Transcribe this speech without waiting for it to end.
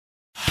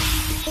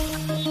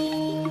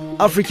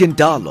African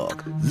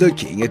Dialogue,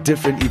 looking at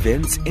different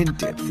events in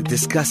depth,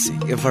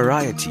 discussing a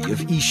variety of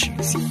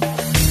issues.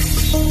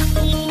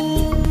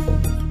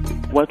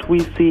 What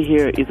we see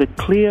here is a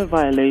clear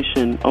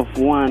violation of,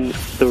 one,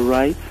 the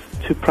rights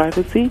to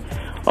privacy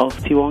of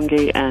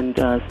Tiwonge and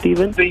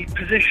Stephen. The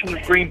position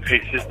of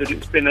Greenpeace is that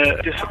it's been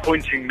a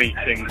disappointing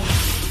meeting.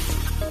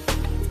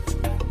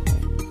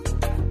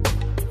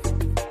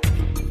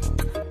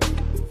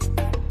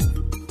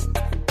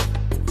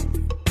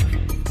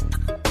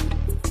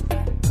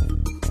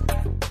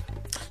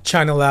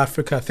 Channel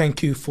Africa,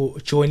 thank you for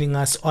joining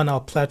us on our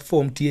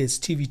platform,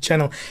 DSTV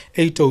channel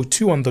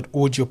 802 on the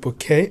audio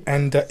bouquet.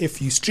 And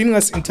if you're streaming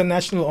us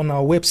international on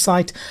our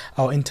website,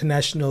 our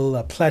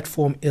international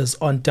platform is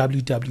on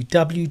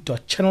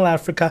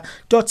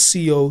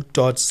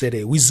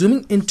www.channelafrica.co.za. We're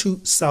zooming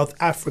into South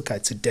Africa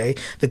today.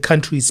 The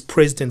country's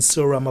President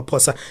Cyril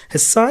Ramaphosa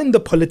has signed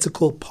the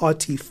Political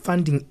Party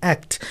Funding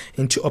Act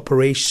into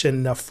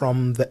operation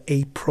from the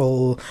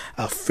April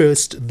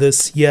 1st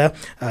this year.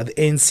 The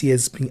ANC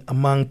has been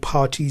among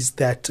parties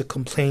that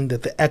complained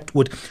that the act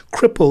would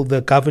cripple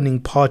the governing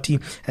party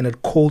and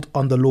had called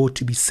on the law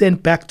to be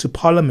sent back to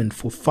Parliament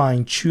for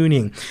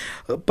fine-tuning.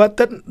 But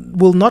that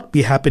will not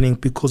be happening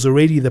because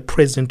already the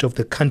President of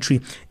the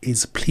country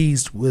is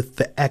pleased with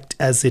the act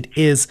as it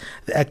is.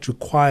 The act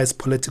requires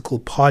political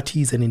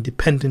parties and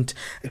independent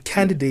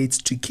candidates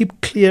to keep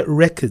clear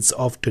records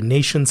of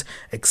donations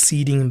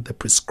exceeding the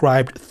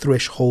prescribed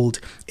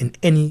threshold in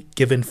any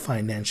given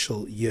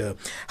financial year.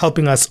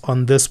 Helping us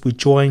on this, we're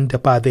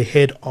joined by the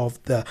head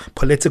of the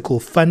Political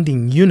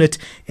Funding Unit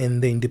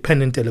in the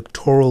Independent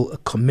Electoral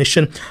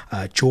Commission.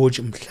 George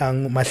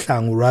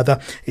Mahlangu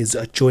is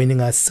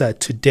joining us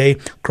today.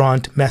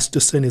 Grant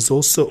Masterson is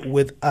also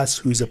with us,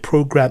 who's a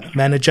program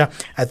manager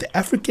at the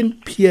African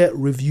Peer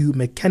Review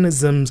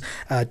Mechanisms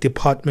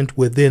Department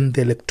within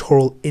the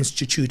Electoral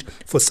Institute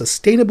for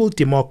Sustainable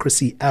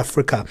Democracy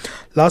Africa.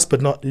 Last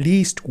but not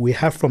least, we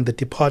have from the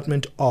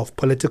Department of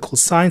Political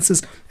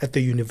Sciences at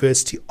the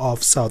University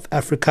of South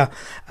Africa,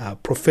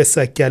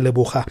 Professor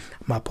Kealeboga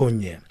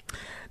Maponye.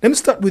 Let me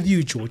start with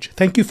you, George.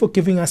 Thank you for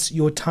giving us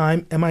your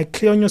time. Am I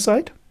clear on your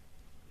side?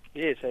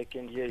 Yes, I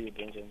can hear you,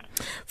 Benjamin.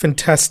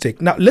 Fantastic.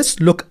 Now, let's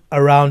look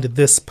around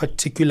this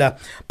particular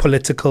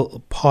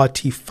Political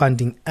Party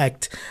Funding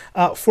Act.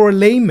 For a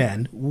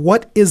layman,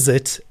 what is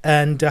it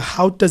and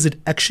how does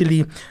it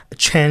actually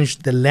change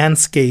the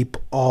landscape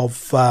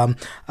of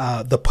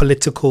the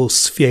political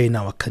sphere in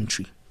our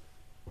country?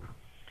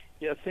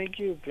 Yeah, thank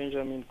you,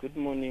 Benjamin. Good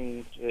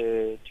morning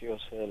to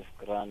yourself,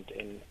 Grant,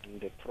 and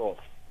the Prof.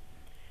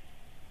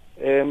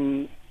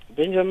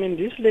 Benjamin,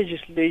 this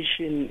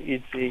legislation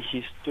is a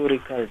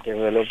historical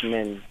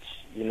development,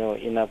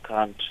 in our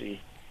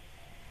country,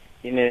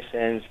 in a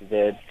sense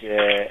that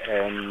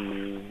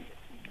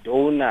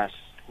donors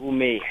who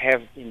may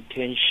have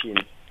intention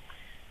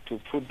to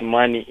put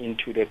money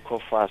into the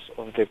coffers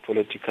of the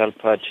political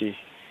party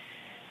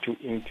to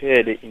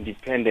impair the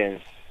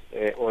independence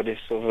or the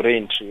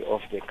sovereignty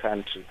of the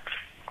country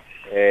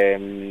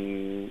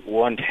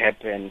won't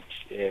happen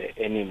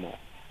anymore.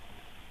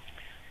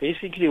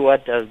 Basically,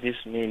 what does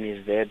this mean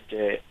is that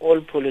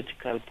all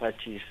political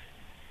parties,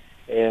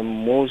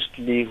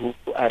 mostly who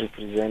are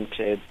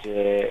represented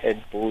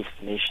at both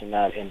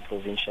national and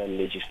provincial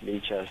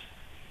legislatures,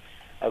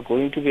 are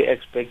going to be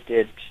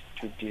expected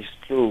to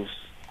disclose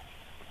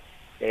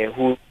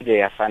who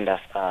their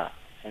funders are.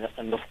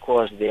 And of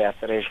course, there are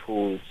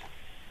thresholds.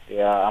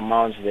 There are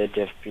amounts that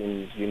have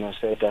been,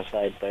 set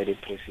aside by the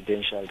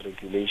presidential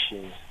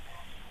regulations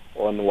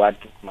on what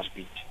must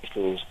be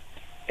disclosed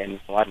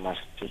and what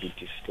must be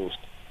disclosed.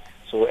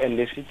 So, and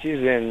the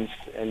citizens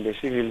and the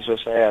civil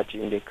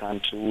society in the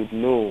country would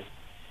know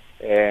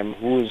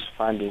who is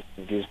funding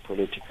these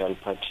political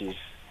parties,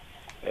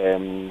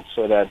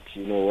 so that,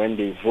 when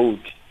they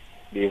vote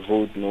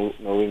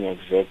knowing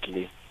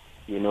exactly,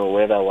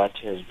 whether what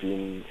has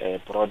been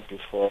brought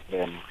before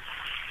them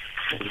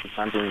is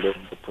something that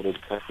the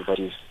political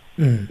parties,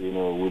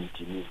 will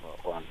deliver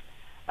on.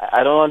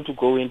 I don't want to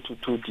go into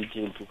too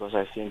detail because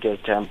I think as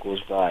time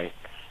goes by,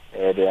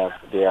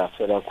 there are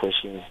further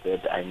questions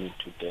that I need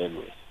to deal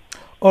with.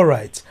 All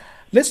right.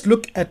 Let's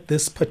look at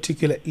this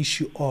particular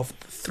issue of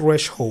the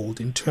threshold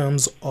in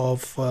terms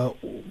of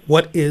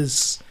what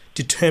is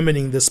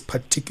determining this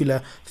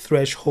particular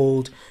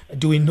threshold.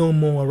 Do we know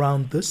more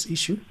around this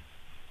issue?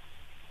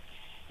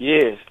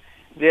 Yes.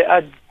 There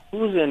are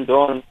do's and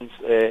don'ts,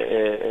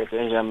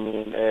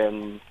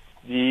 Benjamin.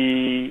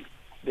 The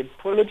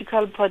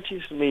political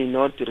parties may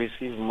not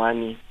receive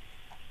money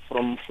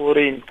from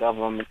foreign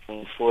government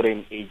and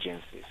foreign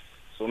agencies.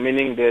 So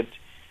meaning that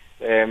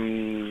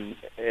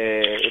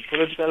a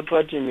political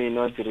party may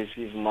not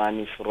receive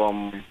money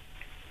from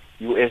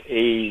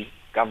USA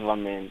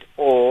government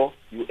or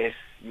USAID,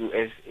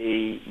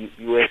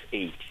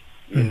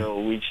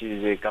 which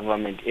is a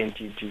government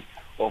entity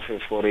of a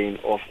foreign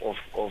of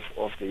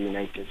the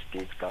United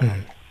States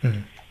government.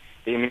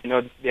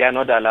 They are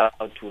not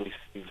allowed to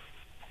receive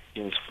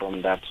things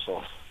from that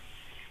source.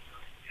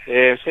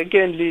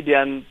 Secondly,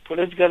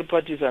 political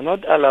parties are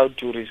not allowed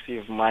to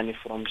receive money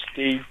from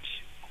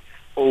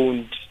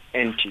state-owned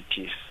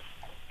entities.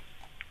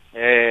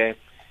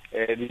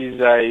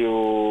 These are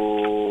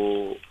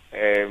your,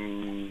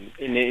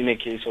 in a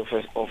case of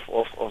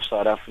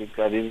South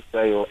Africa, these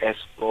are your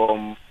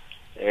Eskom,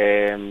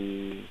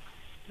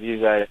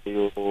 these are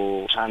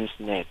your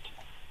Transnet.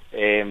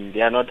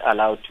 They are not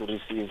allowed to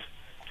receive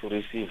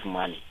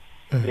money.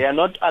 Mm-hmm. They are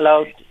not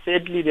allowed.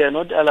 Thirdly, they are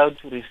not allowed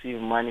to receive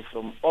money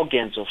from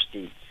organs of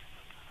state.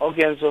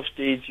 Organs of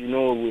state,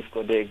 we've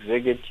got the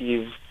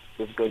executive,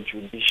 we've got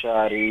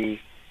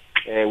judiciary,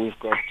 we've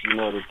got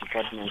the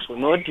department. So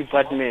no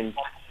department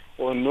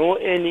or no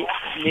any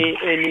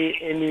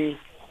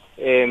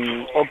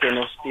organ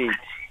of state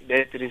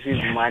that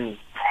receives money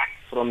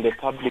from the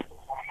public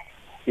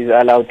is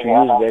allowed to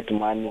use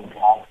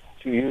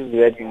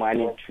that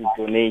money to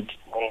donate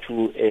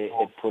to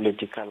a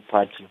political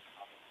party.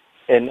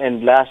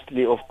 And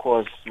lastly, of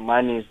course,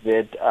 monies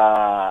that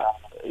are,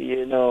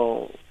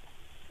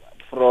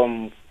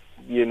 from,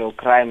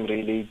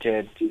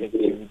 crime-related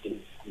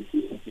activities,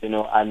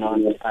 are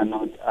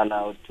not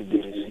allowed to be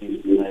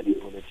received by the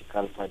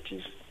political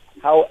parties.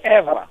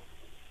 However,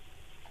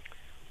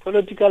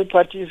 political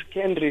parties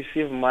can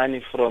receive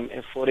money from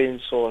a foreign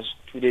source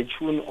to the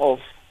tune of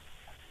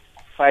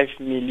 5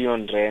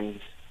 million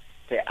rands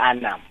per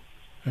annum.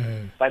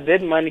 Mm. But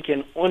that money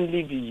can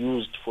only be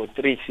used for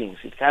three things.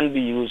 It can't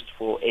be used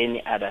for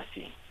any other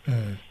thing.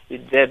 Mm.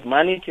 That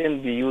money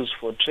can be used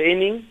for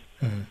training.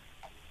 Mm.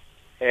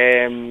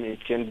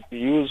 It can be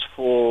used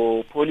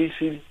for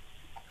policy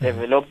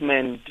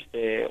development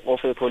of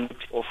a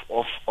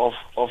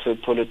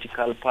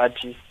political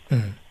party.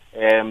 Mm.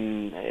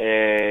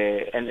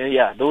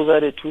 Those are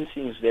the two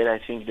things that I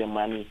think the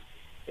money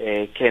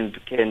can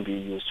be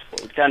used for.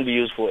 It can't be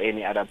used for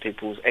any other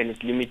purpose, and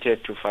it's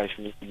limited to 5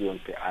 million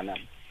per annum.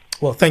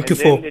 Well, thank you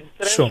for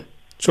sure.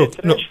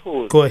 No,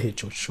 go ahead,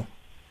 George. Sure.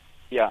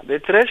 Yeah, the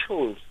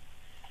thresholds.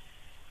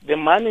 The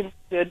money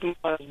that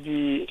must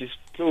be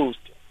disclosed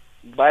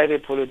by the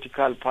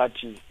political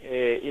party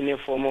in a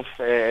form of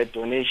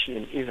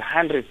donation is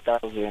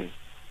 100,000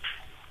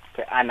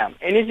 per annum.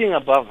 Anything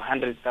above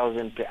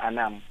 100,000 per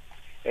annum,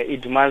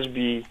 it must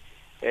be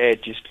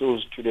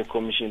disclosed to the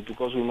commission,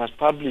 because we must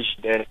publish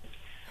that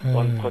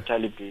on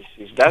quarterly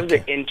basis. That's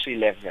the entry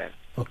level.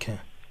 Okay.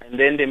 And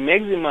then the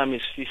maximum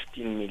is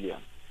 15 million.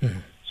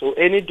 Mm. So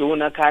any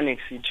donor can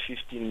exceed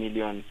 15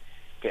 million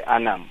per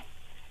annum.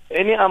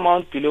 Any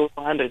amount below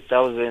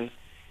 100,000,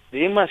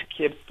 they must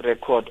keep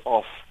record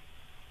of,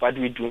 but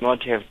we do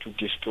not have to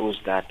disclose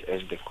that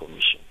as the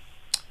commission.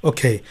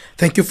 Okay.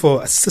 Thank you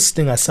for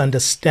assisting us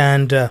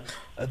understand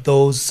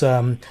those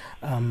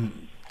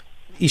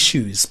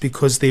issues,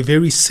 because they're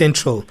very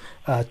central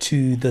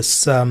to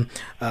this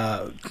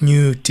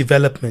new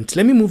development.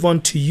 Let me move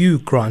on to you,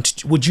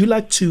 Grant. Would you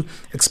like to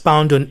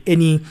expound on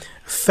any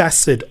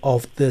facet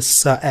of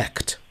this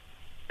act?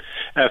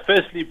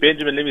 Firstly,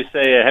 Benjamin, let me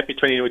say happy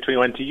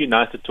 2021 to you.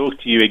 Nice to talk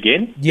to you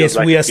again. Yes,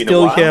 we are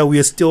still here. We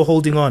are still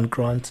holding on,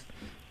 Grant.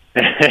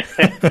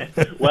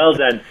 Well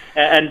done.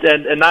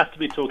 And nice to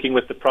be talking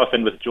with the Prof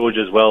and with George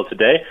as well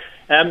today.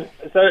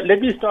 So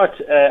let me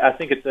start, I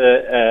think, at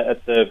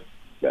the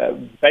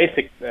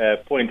basic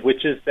point,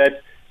 which is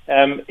that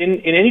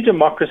in any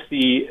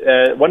democracy,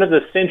 one of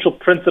the central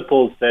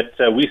principles that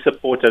we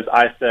support as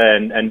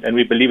ISA and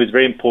we believe is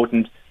very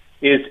important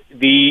is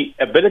the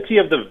ability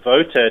of the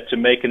voter to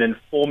make an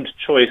informed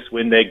choice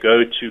when they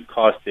go to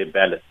cast their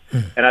ballot.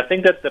 And I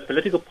think that the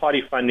Political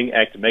Party Funding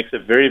Act makes a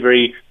very,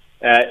 very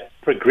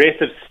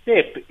progressive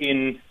step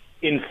in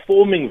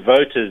informing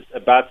voters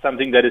about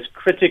something that is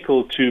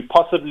critical to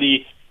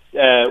possibly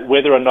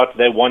whether or not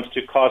they want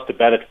to cast a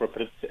ballot for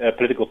a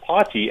political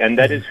party, and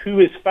that is who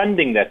is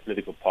funding that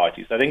political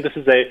party. So I think this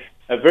is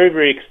a very,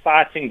 very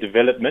exciting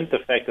development, the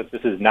fact that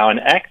this is now an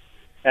act,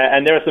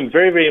 and there are some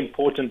very, very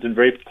important and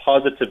very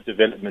positive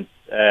developments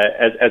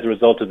as a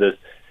result of this.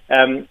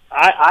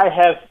 I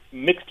have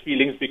mixed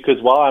feelings, because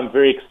while I'm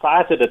very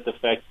excited at the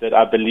fact that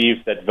I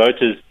believe that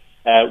voters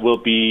will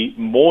be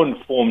more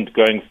informed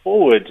going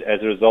forward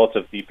as a result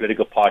of the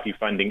Political Party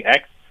Funding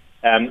Act,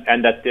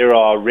 and that there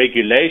are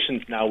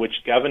regulations now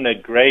which govern a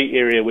grey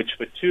area which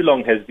for too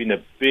long has been a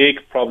big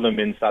problem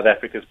in South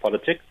Africa's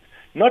politics.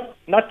 Not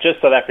just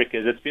South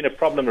Africa's, it's been a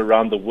problem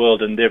around the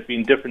world, and there have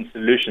been different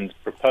solutions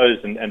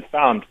proposed and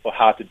found for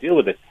how to deal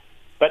with it.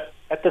 But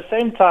at the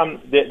same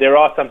time, there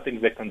are some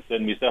things that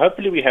concern me, so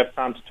hopefully we have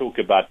time to talk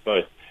about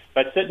both.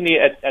 But certainly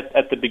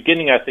at the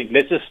beginning, I think,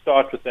 let's just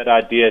start with that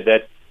idea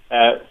that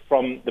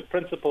from the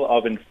principle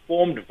of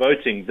informed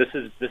voting, this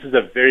is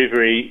a very,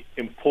 very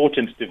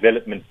important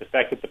development. The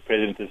fact that the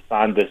president has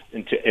signed this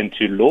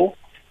into law,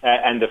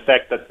 and the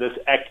fact that this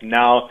act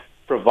now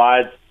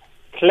provides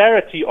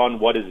clarity on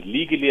what is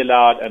legally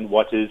allowed and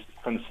what is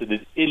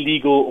considered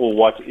illegal or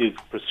what is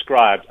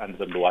prescribed under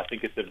the law. I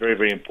think it's a very,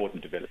 very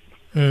important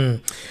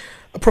development.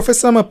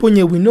 Professor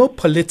Mapunya, we know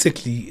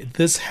politically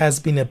this has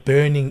been a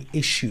burning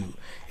issue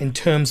in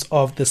terms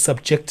of the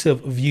subjective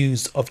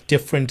views of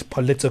different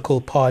political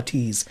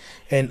parties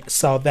in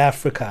South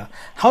Africa.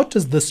 How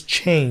does this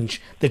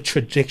change the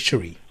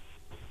trajectory?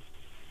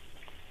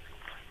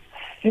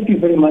 Thank you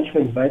very much for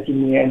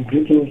inviting me, and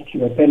greetings to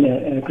your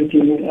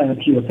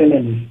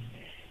panelists,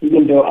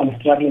 even though I'm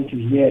struggling to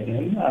hear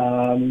them.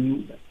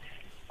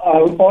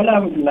 All I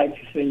would like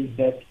to say is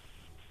that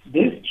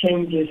this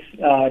changes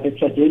the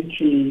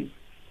trajectory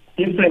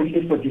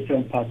differently for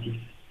different parties.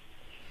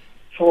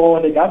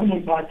 For the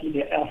governing party,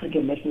 the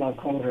African National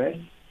Congress,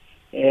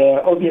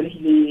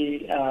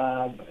 obviously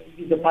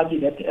is a party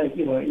that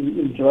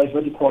enjoys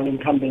what you call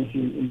incumbency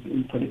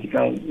in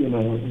political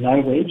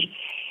language,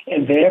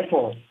 and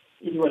therefore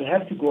it will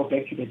have to go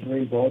back to the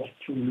drawing board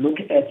to look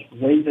at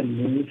ways and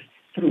means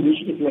through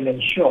which it will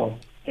ensure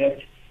that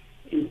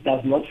it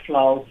does not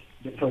flout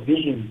the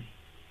provisions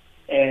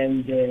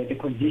and the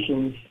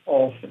conditions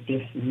of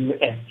this new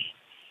act.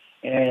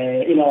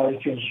 In order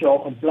to ensure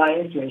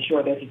compliance, to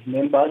ensure that its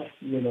members,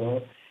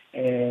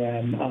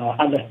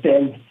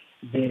 understand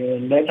the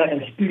letter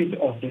and spirit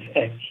of this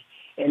act,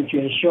 and to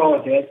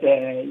ensure that,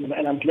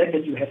 and I'm glad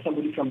that you have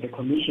somebody from the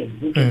Commission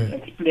who can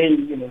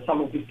explain, some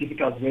of these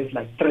difficult ways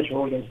like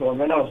threshold and so on.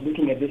 When I was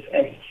looking at this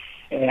act,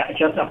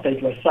 just after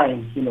it was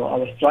signed, I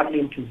was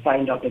struggling to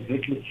find out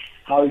exactly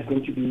how it's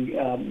going to be,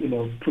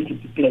 put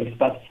into place.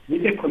 But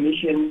with the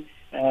Commission,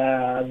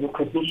 the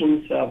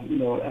Commission's,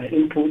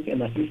 input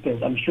and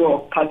assistance, I'm sure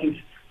parties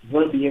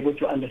will be able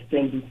to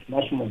understand it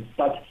much more.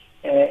 But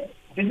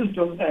this is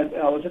just,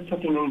 I was just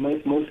talking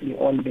mostly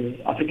on the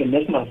African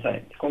National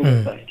side,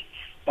 Congress side.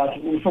 But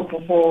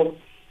for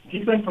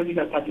different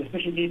political parties,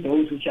 especially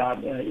those which are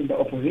in the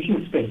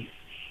opposition space,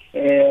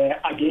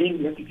 again,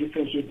 we have to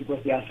differentiate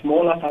because there are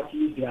smaller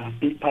parties, there are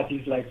big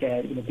parties like,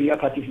 bigger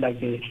parties like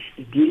the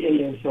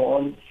DA and so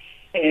on.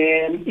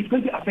 And it's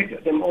going to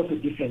affect them also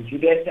differently.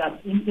 In the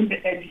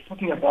act, it's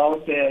talking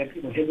about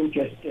having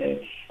just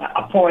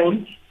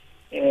appoint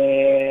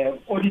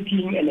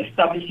auditing and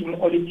establishing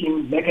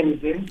auditing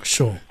mechanisms.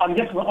 Sure. I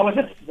was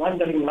just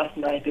wondering last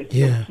night that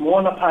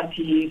smaller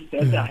parties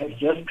that have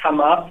just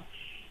come up,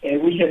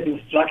 which have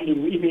been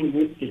struggling even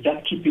with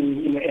just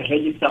keeping a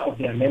register of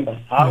their members,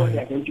 how they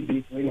are going to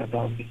be going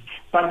about this.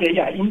 But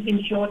in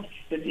short,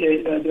 that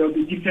there will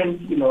be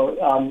different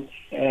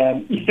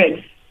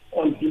effects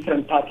on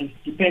different parties,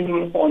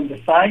 depending on the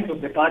size of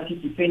the party,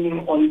 depending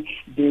on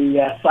the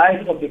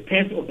size of the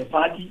purse of the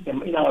party,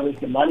 in other words,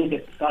 the money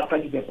that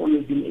parties have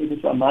always been able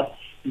to amass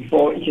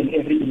before each and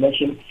every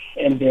election,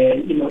 and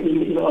in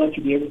order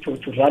to be able to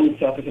run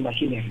itself as a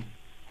machinery.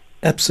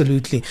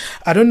 Absolutely.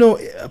 I don't know,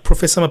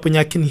 Professor Maponya,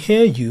 I can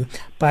hear you,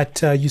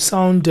 but you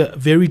sound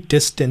very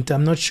distant.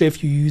 I'm not sure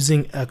if you're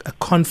using a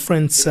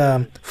conference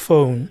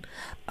phone.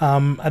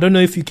 I don't know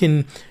if you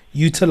can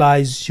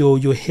utilize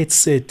your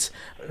headset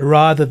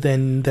rather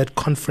than that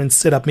conference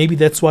setup. Maybe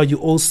that's why you're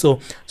also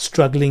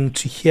struggling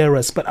to hear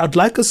us. But I'd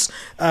like us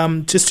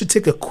just to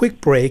take a quick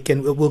break,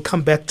 and we'll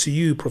come back to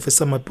you,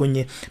 Professor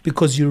Maponya,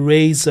 because you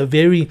raise a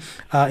very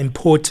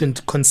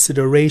important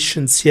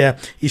considerations here,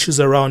 issues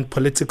around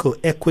political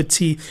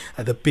equity,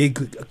 the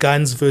big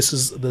guns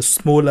versus the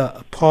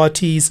smaller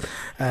parties,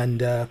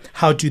 and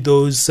how do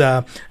those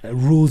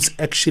rules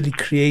actually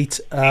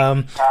create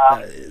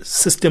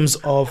systems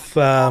of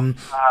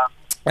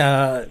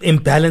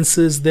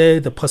imbalances there,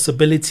 the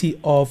possibility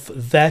of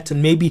that,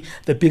 and maybe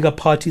the bigger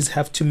parties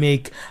have to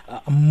make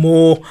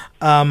more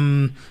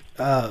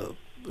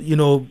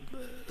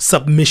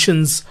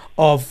submissions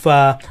of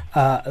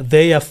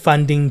their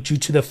funding due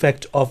to the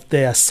fact of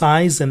their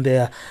size and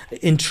their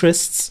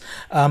interests,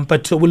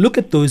 but we'll look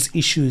at those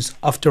issues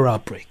after our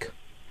break.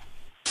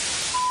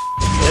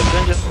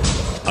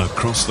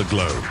 Across the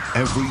globe,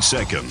 every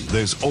second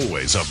there's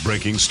always a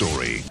breaking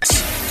story.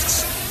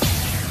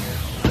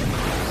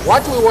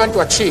 What we want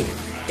to achieve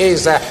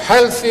is a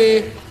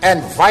healthy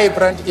and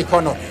vibrant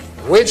economy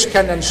which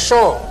can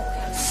ensure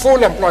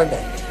full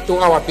employment to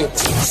our people.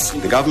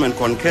 The government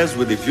concurs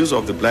with the views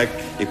of the Black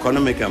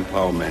Economic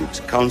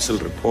Empowerment Council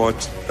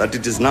report that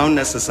it is now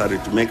necessary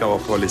to make our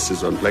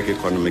policies on black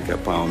economic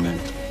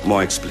empowerment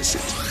more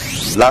explicit.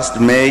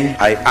 Last May,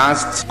 I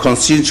asked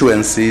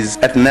constituencies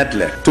at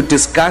NEDLAC to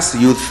discuss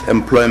youth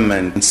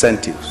employment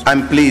incentives.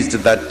 I'm pleased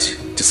that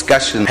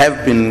discussions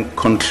have been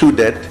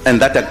concluded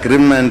and that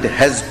agreement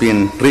has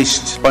been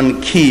reached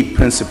on key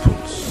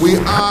principles. We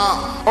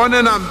are on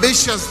an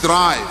ambitious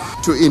drive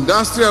to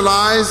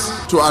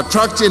industrialize, to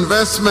attract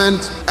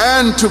investment,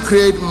 and to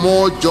create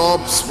more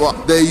jobs for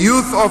the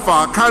youth of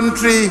our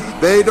country.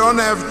 They don't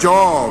have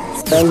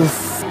jobs.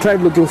 I've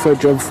tried looking for a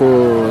job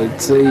for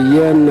a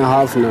year and a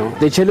half now.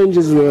 The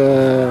challenges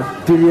were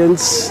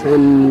experience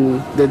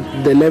and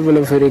the level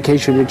of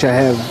education which I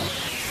have.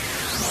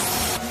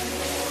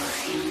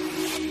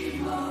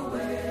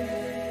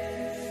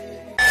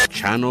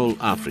 Channel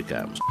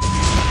Africa.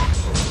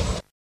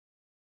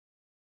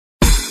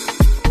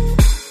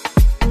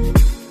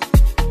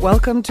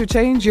 Welcome to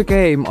Change Your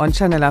Game on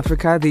Channel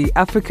Africa, the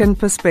African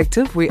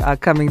perspective. We are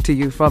coming to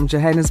you from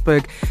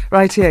Johannesburg,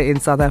 right here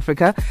in South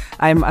Africa.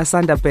 I'm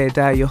Asanda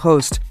Beda, your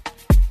host.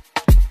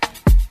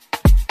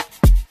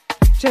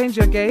 Change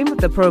Your Game,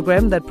 the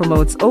program that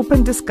promotes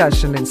open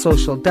discussion and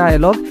social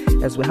dialogue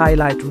as we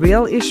highlight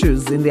real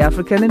issues in the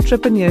African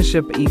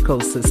entrepreneurship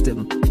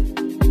ecosystem.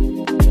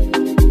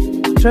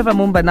 Trevor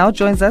Mumba now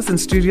joins us in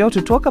studio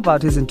to talk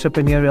about his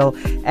entrepreneurial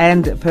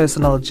and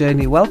personal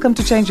journey. Welcome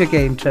to Change Your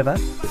Game, Trevor.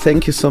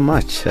 Thank you so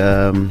much.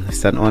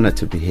 It's an honor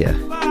to be here.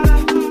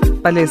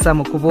 Palesa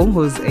Mukubong,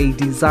 who's a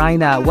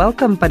designer.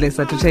 Welcome,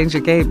 Palesa, to Change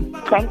Your Game.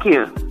 Thank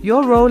you.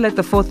 Your role at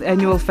the 4th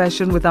Annual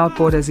Fashion Without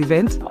Borders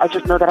event? I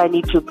just know that I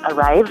need to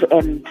arrive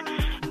and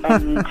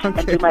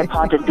do my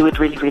part and do it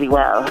really, really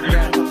well.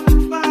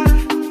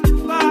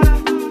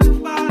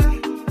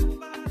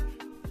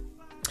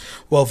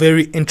 Well,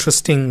 very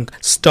interesting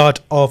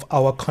start of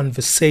our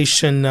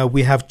conversation.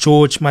 We have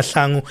George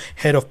Mahlangu,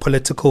 Head of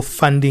Political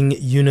Funding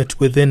Unit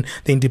within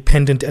the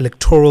Independent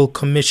Electoral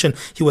Commission.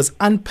 He was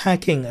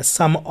unpacking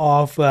some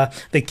of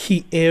the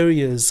key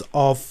areas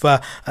of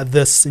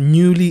this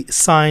newly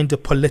signed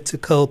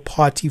Political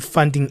Party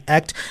Funding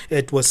Act.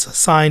 It was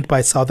signed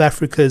by South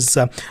Africa's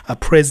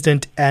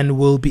president and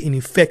will be in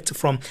effect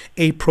from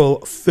April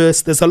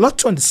 1st. There's a lot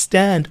to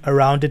understand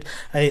around it.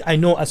 I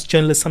know as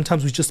journalists,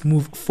 sometimes we just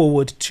move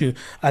forward to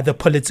the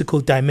political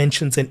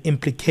dimensions and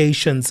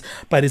implications,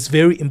 but it's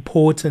very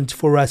important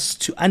for us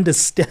to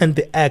understand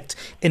the act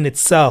in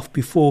itself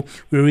before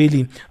we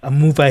really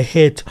move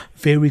ahead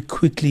very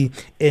quickly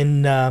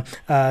in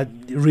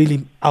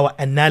really our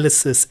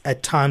analysis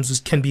at times,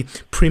 which can be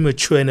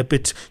premature and a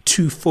bit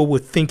too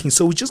forward thinking.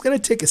 So we're just going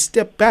to take a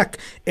step back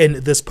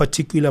in this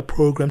particular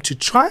program to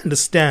try and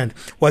understand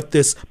what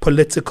this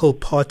Political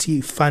Party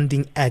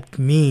Funding Act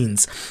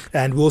means.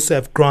 And we also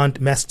have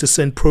Grant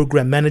Masterson,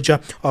 Program Manager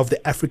of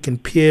the African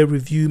Peer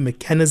Review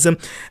Mechanism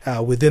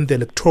within the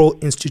Electoral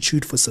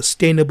Institute for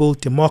Sustainable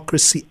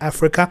Democracy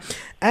Africa,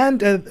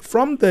 and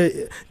from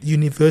the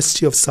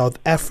University of South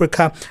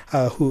Africa,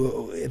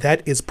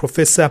 that is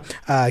Professor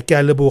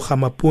Galebo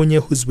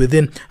Mapunye, who's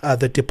within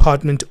the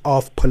Department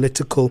of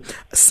Political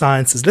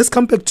Sciences. Let's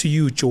come back to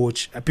you,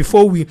 George.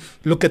 Before we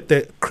look at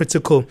the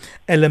critical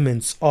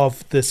elements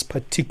of this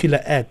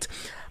particular act,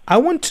 I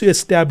want to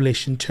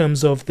establish in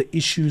terms of the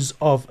issues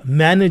of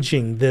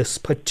managing this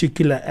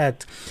particular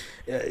act,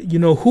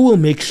 who will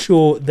make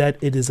sure that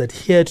it is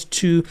adhered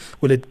to?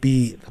 Will it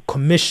be the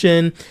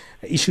commission?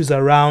 Issues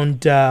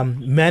around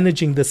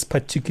managing this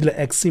particular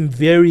act seem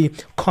very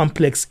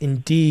complex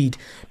indeed,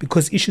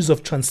 because issues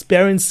of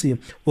transparency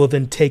will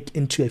then take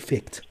into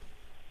effect.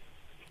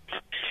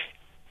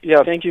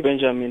 Yeah, thank you,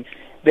 Benjamin.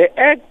 The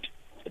act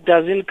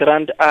doesn't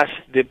grant us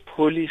the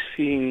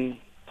policing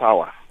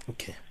power.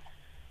 Okay.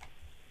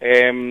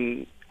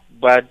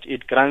 But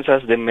it grants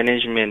us the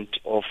management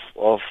of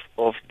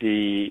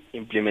the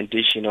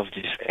implementation of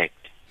this act.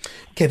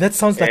 Okay, that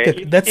sounds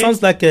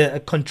like a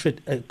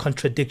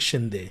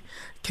contradiction there.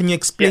 Can you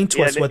explain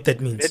to us what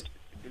that means?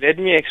 Let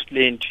me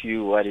explain to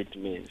you what it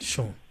means.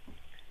 Sure.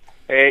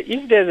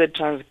 If there's a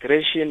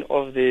transgression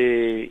of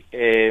the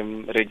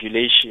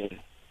regulation,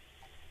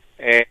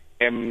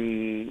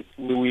 we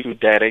will do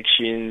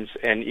directions,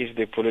 and if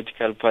the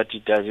political party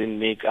doesn't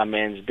make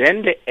amends,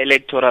 then the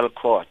electoral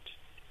court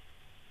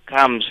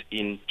comes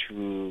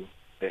into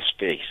the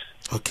space.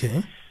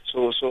 Okay.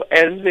 So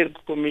as the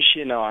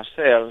commission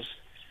ourselves,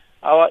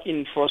 our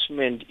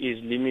enforcement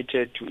is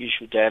limited to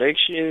issue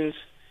directions,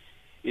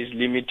 is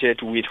limited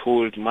to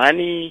withhold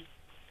money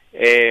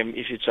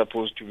if it's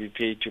supposed to be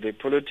paid to the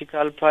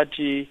political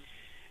party,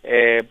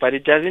 but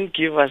it doesn't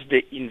give us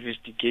the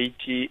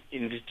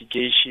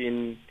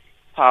investigation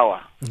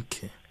power.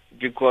 Okay.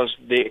 Because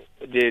the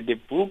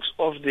books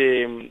of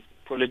the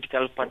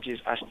political parties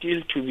are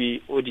still to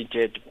be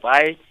audited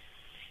by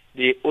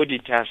the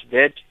auditors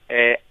that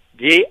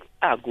they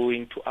are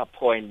going to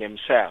appoint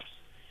themselves.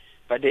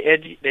 But the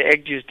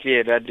act is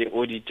clear that the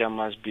auditor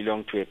must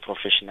belong to a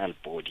professional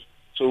body.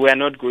 So we are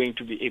not going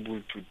to be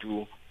able to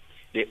do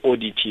the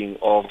auditing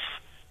of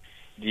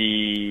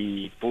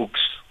the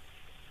books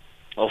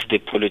of the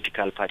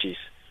political parties.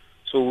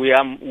 So we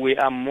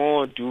are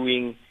more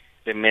doing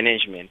the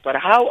management. But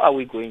how are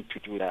we going to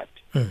do that?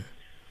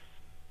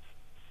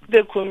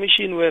 The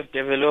commission, we have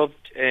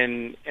developed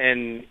an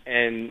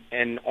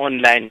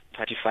online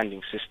party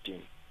funding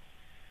system.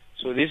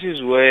 So this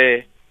is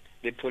where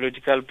the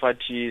political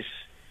parties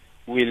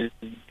the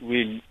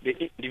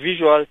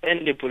individuals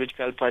and the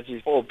political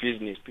parties for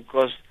business,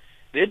 because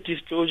their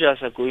disclosures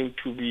are going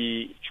to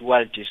be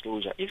dual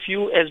disclosure. If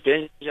you, as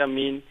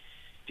Benjamin,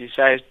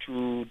 decide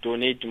to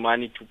donate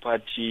money to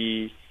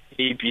party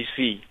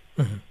ABC,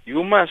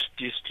 you must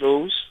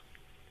disclose,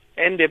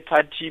 and the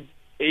party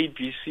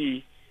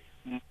ABC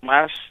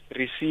must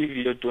receive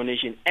your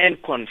donation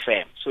and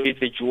confirm. So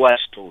it's a dual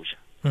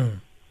disclosure.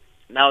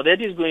 Now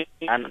that is going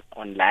on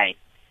online.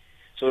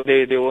 So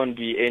there won't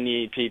be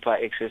any paper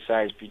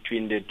exercise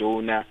between the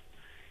donor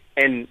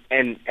and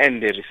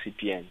the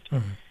recipient.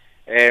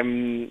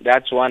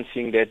 That's one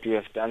thing that we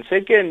have done.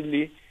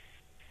 Secondly,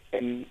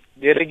 the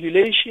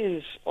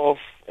regulations of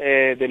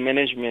the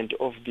management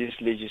of this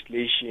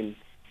legislation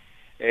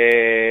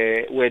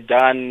were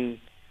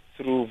done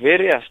through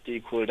various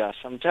stakeholders.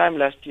 Sometime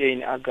last year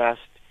in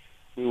August,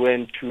 We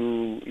went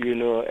to, we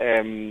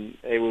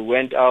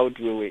went out.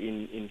 We were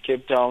in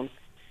Cape Town.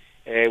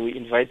 We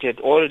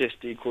invited all the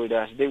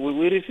stakeholders.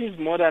 We received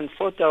more than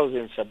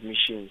 4,000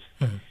 submissions.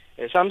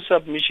 Some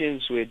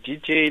submissions were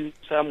detailed.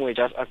 Some were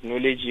just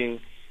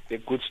acknowledging the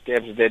good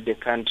steps that the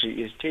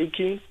country is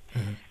taking.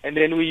 And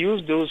then we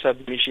used those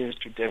submissions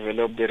to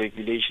develop the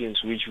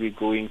regulations which we're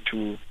going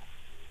to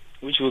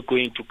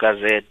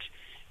gazette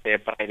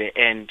by the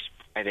end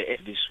of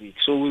this week.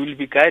 So we will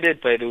be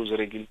guided by those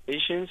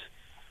regulations.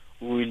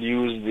 We will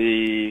use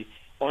the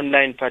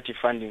online party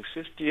funding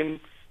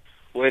system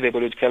where the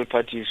political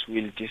parties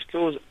will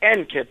disclose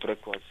and keep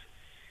records.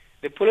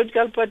 The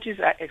political parties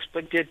are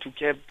expected to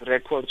keep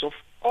records of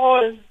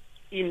all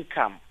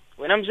income.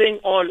 When I'm saying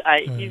all,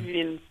 I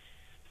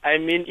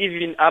mean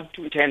even up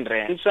to 10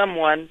 rand. When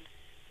someone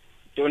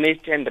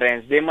donates 10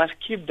 rand, they must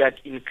keep that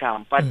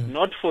income, but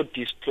not for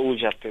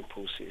disclosure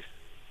purposes,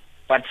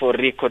 but for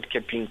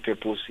record-keeping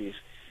purposes.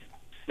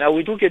 Now,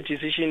 we took a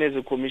decision as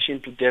a commission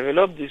to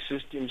develop this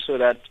system so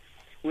that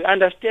we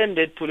understand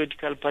that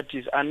political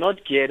parties are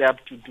not geared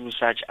up to do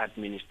such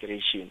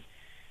administration.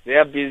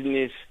 Their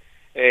business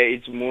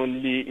is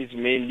mainly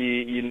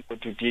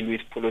to deal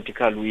with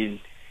political will,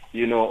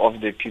 of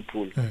the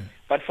people.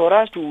 But for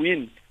us to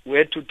win, we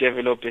had to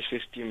develop a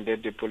system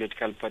that the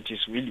political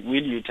parties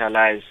will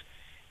utilize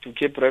to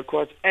keep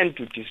records and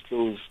to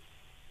disclose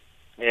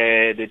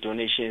the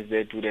donations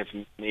that would have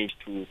made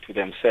to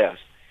themselves.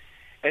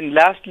 And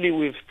lastly,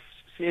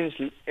 since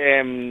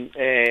in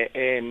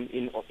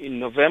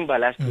November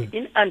last year,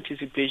 in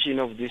anticipation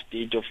of this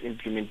date of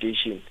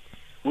implementation,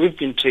 we've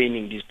been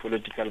training these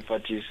political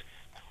parties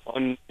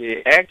on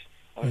the Act,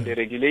 on the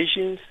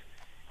regulations,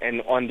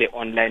 and on the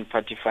online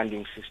party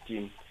funding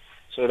system,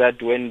 so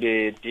that when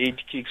the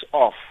date kicks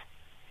off,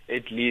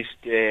 at least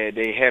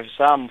they have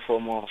some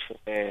form of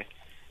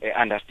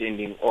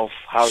understanding of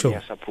how they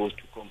are supposed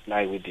to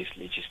comply with this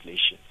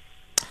legislation.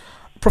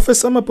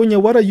 Professor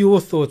Maponya, what are your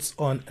thoughts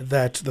on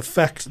that? The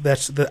fact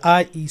that the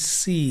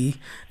IEC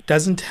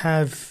doesn't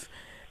have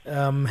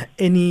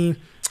any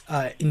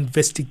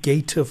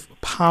investigative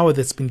power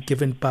that's been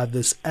given by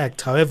this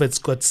act. However, it's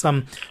got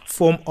some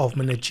form of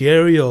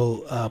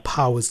managerial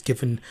powers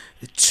given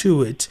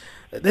to it.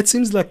 That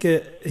seems like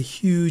a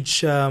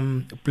huge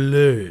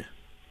blur.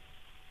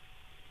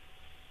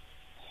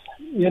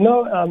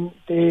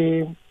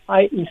 The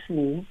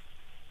IEC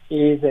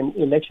is an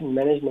election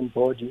management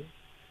body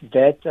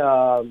that,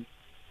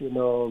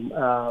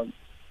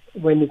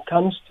 when it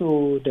comes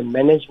to the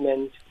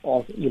management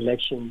of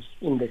elections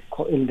in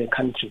the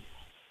country,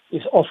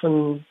 is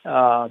often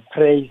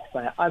praised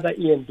by other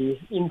EMBs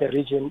in the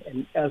region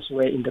and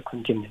elsewhere in the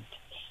continent.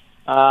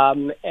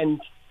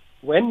 And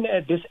when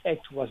this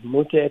act was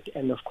mooted,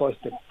 and of course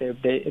there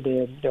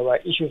were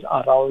issues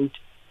around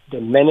the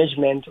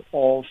management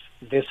of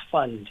this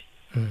fund,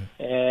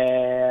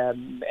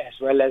 as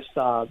well as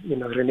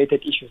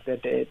related issues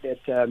that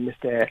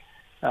Mr.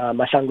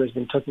 Mahlangu has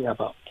been talking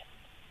about.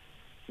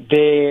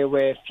 There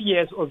were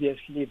fears,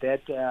 obviously,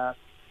 that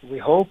we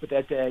hope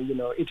that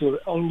it will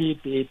only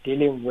be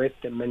dealing with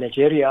the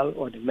managerial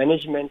or the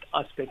management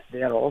aspects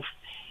thereof,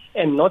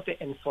 and not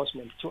the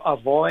enforcement, to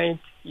avoid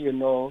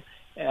the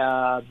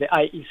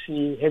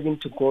IEC having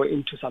to go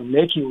into some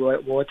murky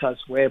waters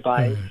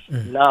whereby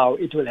now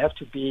it will have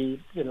to be,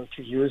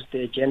 to use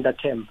the gender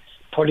term,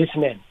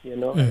 policemen. I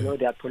know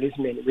there are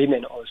policemen,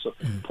 women also,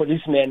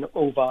 policemen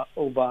over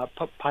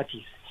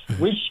parties,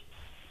 which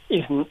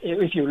is,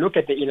 if you look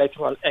at the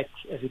Electoral Act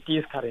as it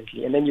is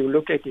currently, and then you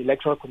look at the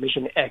Electoral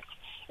Commission Act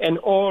and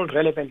all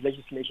relevant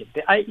legislation,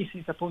 the IEC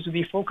is supposed to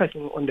be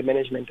focusing on the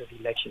management of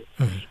elections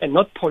and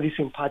not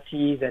policing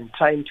parties and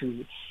trying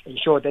to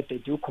ensure that they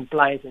do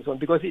compliance and so on,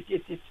 because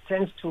it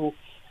tends to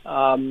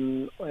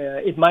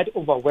it might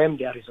overwhelm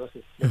their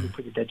resources, let me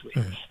put it that way.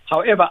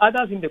 However,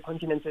 others in the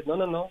continent said,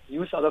 no,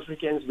 you South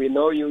Africans, we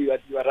know you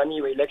are running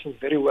your elections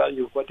very well.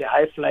 You've got a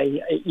high-flying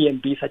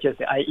EMB such as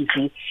the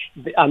IEC.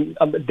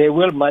 They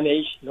will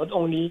manage not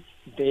only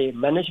the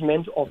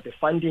management of the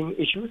funding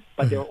issues,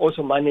 but they will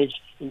also manage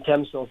in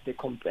terms of the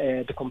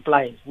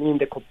compliance, meaning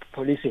the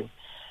policing.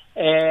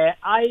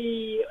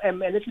 I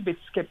am a little bit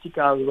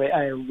skeptical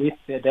with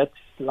that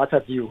latter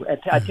view.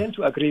 I tend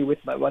to agree with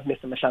what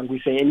Mr. Mahlangu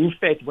is saying. And in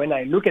fact, when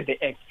I look at the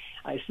Act,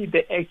 I see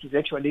the Act is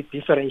actually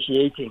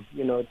differentiating,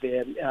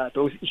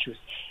 those issues.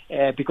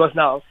 Because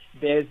now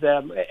there's,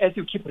 as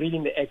you keep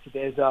reading the Act,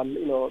 there's,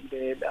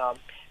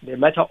 the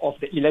matter of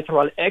the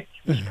Electoral Act,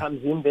 which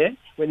comes in there.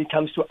 When it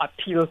comes to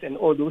appeals and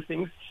all those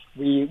things,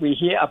 we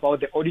hear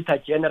about the Auditor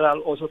General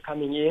also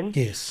coming in.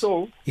 Yes.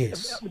 So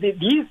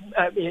these,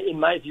 in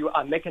my view,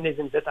 are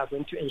mechanisms that are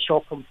going to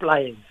ensure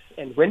compliance.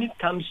 And when it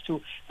comes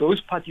to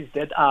those parties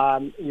that are,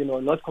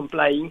 not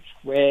complying,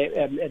 where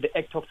the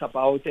Act talks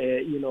about,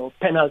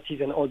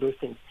 penalties and all those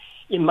things,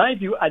 in my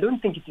view, I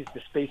don't think it is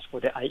the space for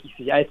the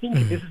IEC. I think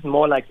this is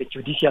more like the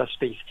judicial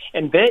space.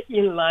 And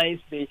therein lies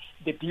the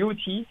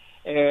beauty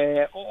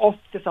of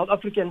the South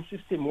African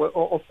system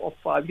of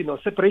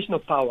separation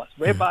of powers,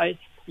 whereby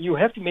you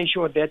have to make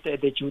sure that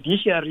the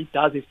judiciary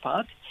does its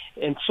part,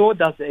 and so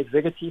does the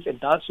executive, and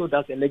so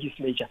does the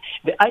legislature.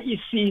 The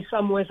IEC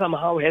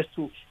somehow has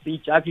to be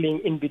juggling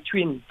in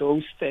between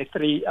those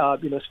three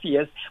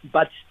spheres,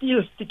 but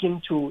still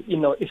sticking to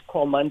its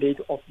core mandate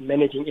of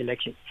managing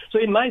elections. So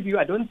in my view,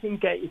 I don't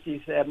think it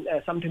is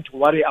something to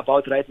worry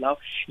about right now.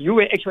 You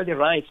were actually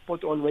right,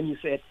 spot on, when you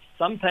said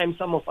sometimes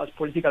some of us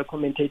political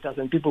commentators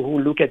and people who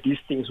look at these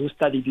things, who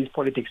study these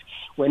politics,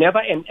 whenever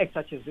an act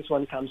such as this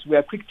one comes, we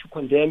are quick to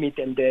condemn it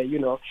and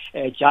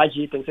judge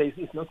it and say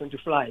it's not going to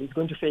fly, it's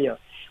going to fail.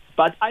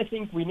 But I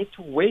think we need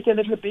to wait a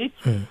little bit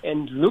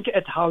and look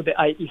at how the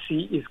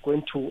IEC is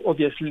going to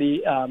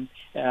obviously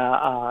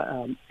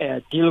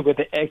deal with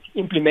the Act,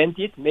 implement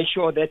it, make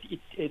sure that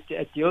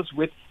it deals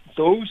with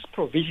those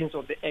provisions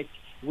of the Act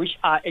which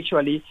are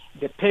actually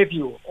the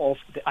purview of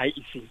the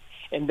IEC,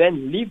 and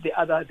then leave the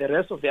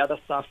rest of the other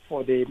stuff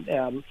for these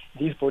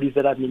bodies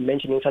that I've been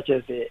mentioning, such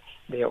as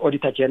the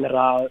Auditor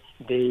General,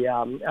 the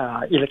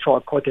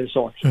Electoral Court, and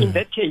so on. In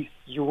that case,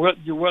 you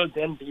will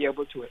then be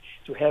able to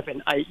have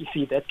an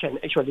IEC that can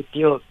actually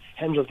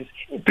handle this.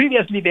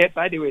 Previously,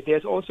 by the way,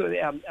 there's also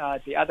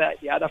the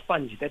other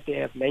fund that they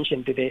have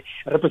mentioned, the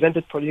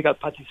Represented Political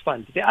Parties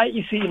Fund. The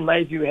IEC, in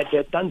my view,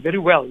 had done very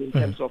well in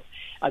terms of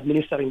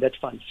administering that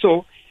fund.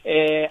 So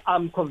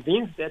I'm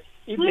convinced that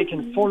if they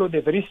can follow the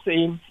very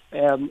same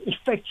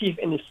effective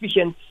and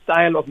efficient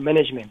style of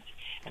management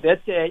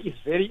that is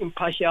very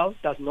impartial,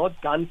 does not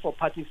gun for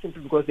parties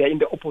simply because they're in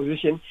the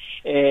opposition,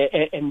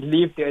 and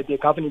leave the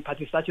governing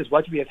parties, such as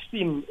what we have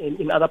seen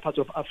in other parts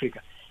of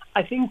Africa.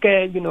 I think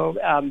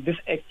this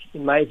act,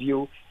 in my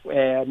view,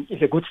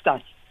 is a good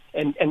start,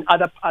 and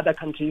other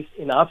countries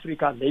in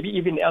Africa, maybe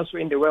even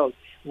elsewhere in the world,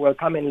 will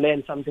come and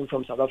learn something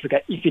from South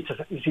Africa if it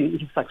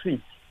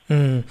succeeds.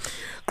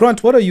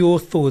 Grant, what are your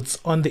thoughts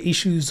on the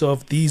issues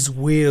of these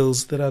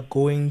whales that are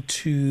going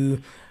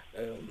to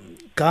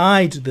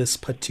guide this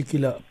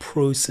particular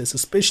process,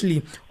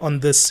 especially on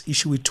this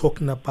issue we're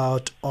talking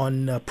about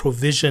on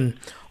provision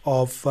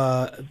of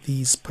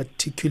these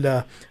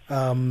particular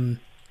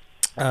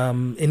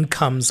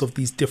incomes of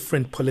these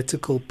different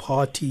political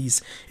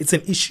parties? It's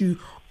an issue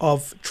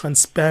of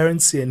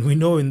transparency, and we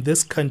know in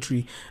this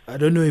country, I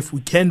don't know if we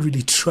can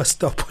really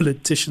trust our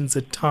politicians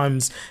at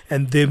times,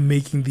 and they're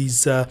making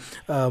these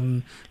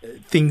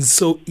things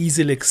so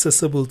easily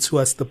accessible to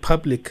us, the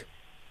public.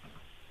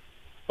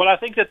 Well, I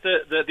think that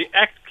the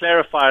Act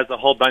clarifies a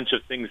whole bunch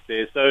of things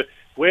there. So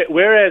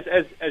whereas,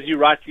 as you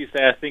rightly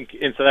say, I think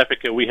in South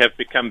Africa we have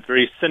become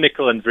very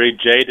cynical and very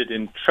jaded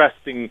in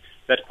trusting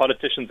that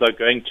politicians are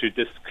going to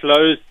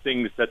disclose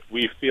things that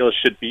we feel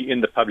should be in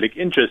the public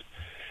interest.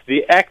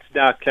 The Act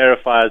now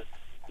clarifies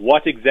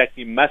what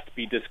exactly must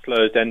be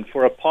disclosed, and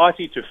for a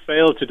party to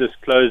fail to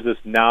disclose this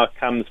now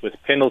comes with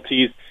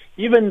penalties,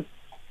 even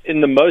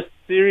in the most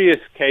serious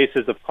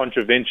cases of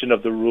contravention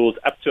of the rules,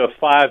 up to a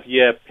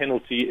 5-year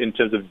penalty in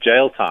terms of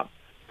jail time.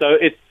 So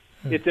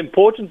it's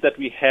important that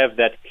we have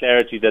that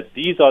clarity, that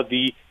these are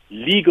the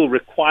legal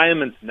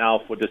requirements now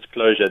for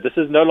disclosure. This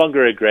is no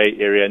longer a gray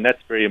area, and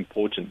that's very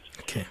important.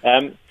 Okay.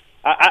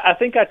 I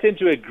think I tend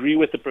to agree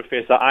with the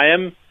professor. I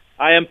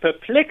am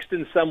perplexed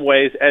in some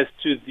ways as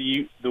to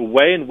the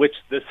way in which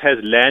this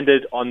has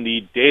landed on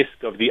the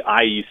desk of the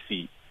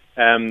IEC.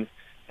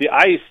 The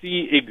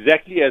IEC,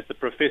 exactly as the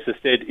professor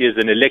said, is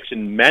an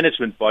election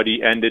management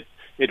body, and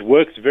it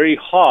works very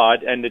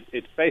hard, and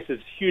it faces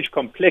huge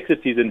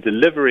complexities in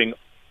delivering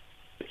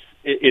its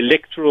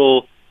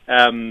electoral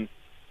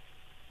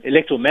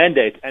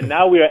mandate. And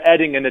now we are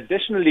adding an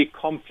additionally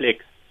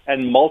complex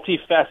and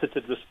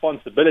multifaceted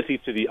responsibility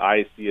to the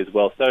IEC as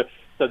well. So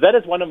that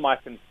is one of my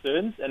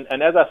concerns,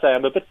 and as I say,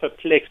 I'm a bit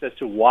perplexed as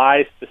to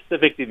why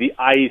specifically the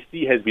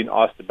IEC has been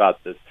asked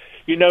about this.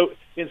 You know,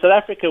 in South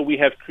Africa, we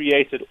have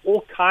created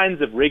all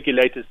kinds of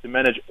regulators to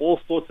manage all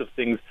sorts of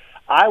things.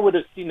 I would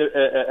have seen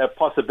a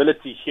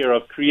possibility here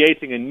of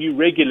creating a new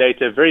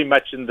regulator, very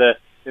much in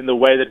the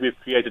way that we've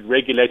created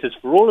regulators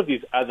for all of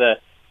these other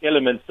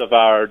elements of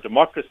our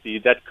democracy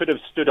that could have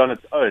stood on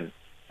its own.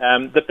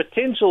 The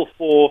potential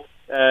for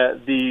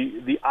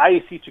the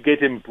IEC to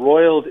get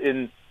embroiled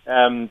in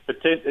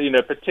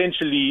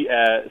potentially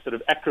sort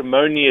of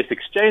acrimonious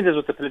exchanges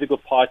with the political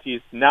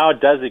parties now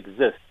does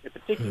exist,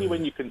 particularly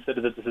when you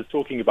consider that this is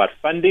talking about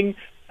funding.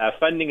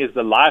 Funding is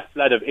the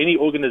lifeblood of any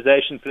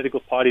organization.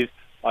 Political parties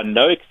are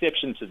no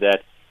exception to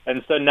that.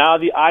 And so now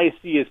the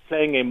IEC is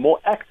playing a more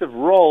active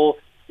role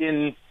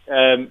in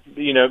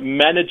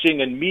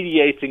managing and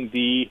mediating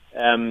the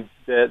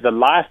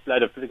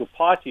lifeblood of political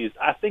parties.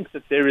 I think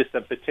that there is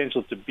some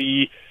potential to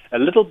be a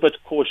little bit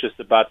cautious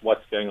about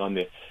what's going on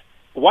there.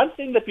 One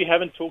thing that we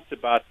haven't talked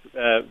about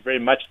very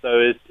much,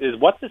 though, is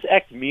what this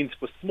act means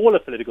for smaller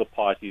political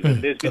parties.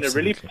 And there's been a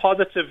really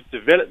positive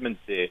development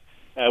there,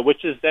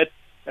 which is that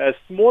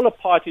smaller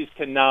parties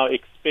can now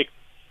expect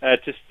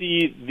to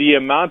see the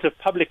amount of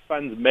public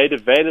funds made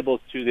available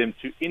to them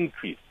to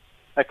increase.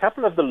 A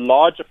couple of the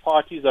larger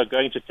parties are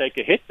going to take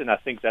a hit, and I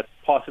think that's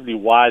possibly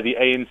why the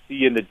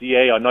ANC and the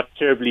DA are not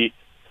terribly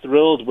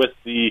thrilled with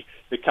the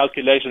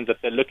calculations that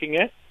they're looking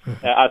at.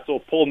 I saw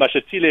Paul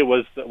Mashatile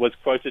was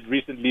quoted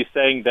recently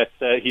saying that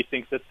he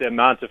thinks that the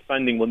amount of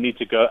funding will need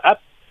to go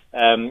up.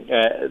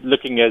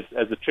 Looking as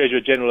the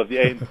Treasurer General of the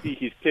ANC,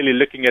 he's clearly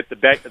looking at the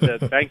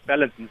bank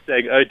balance and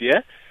saying, oh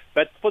dear.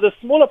 But for the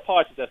smaller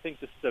parties, I think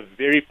this is a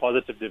very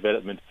positive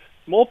development.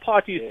 Small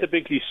parties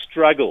typically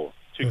struggle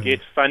to get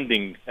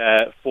funding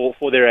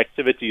for their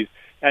activities.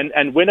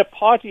 And when a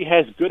party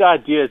has good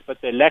ideas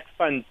but they lack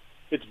funds,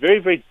 it's very,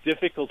 very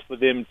difficult for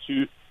them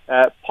to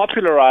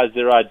popularize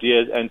their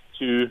ideas and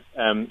to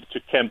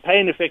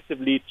campaign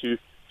effectively, to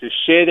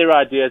share their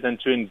ideas and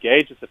to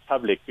engage with the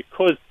public,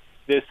 because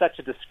there's such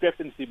a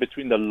discrepancy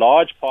between the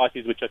large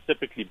parties, which are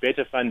typically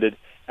better funded,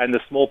 and the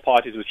small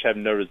parties which have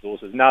no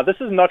resources. Now, this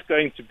is not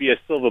going to be a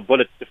silver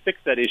bullet to fix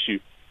that issue,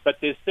 but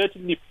there's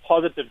certainly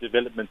positive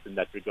developments in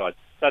that regard.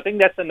 So I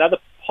think that's another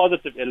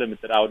positive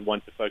element that I would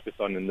want to focus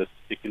on in this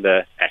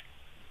particular act.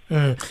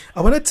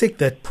 I want to take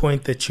that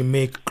point that you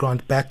make,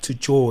 Grant, back to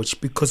George,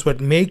 because what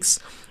makes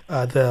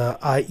the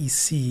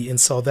IEC in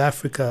South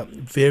Africa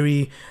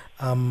very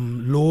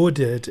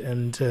lauded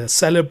and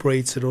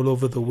celebrated all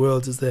over the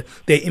world is their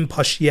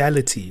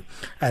impartiality,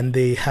 and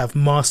they have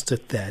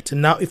mastered that.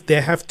 And now if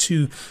they have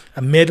to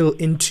meddle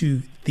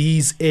into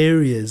these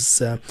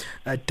areas,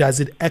 does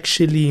it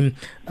actually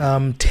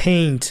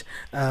taint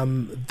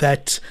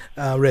that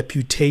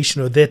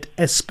reputation or that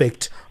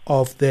aspect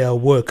of their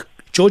work?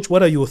 George,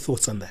 what are your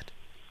thoughts on that?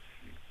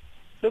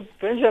 Look,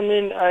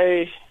 Benjamin,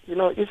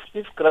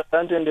 if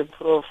Grant and the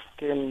Prof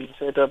can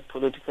set up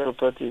political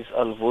parties,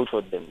 I'll vote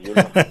for them.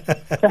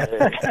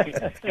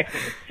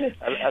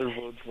 I'll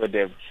vote for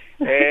them.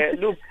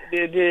 Look,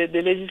 the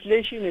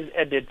legislation is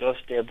at the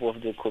doorstep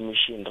of the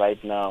Commission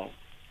right now.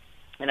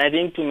 And I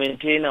think to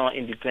maintain our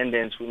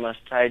independence, we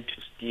must try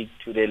to stick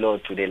to the law,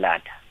 to the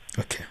letter.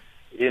 Okay.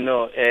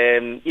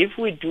 If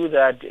we do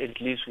that, at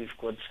least we've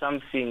got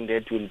something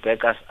that will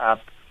back us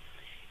up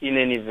in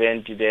an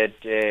event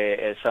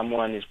that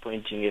someone is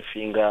pointing a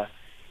finger,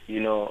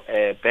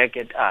 back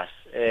at us.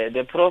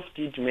 The Prof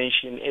did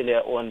mention earlier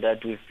on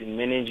that we've been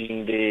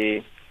managing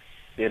the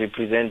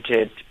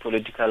represented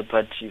political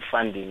party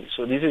funding.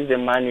 So this is the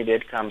money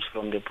that comes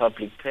from the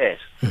public purse,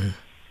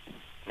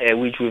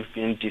 which we've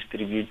been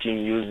distributing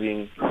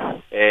using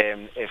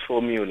a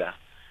formula.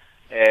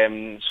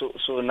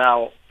 So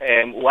now,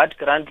 what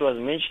Grant was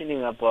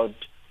mentioning about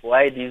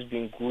why this has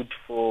been good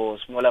for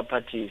smaller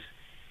parties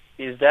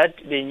is that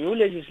the new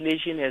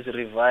legislation has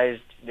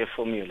revised the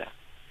formula.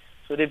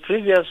 So the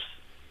previous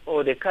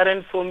or the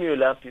current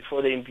formula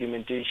before the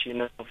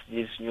implementation of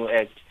this new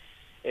act,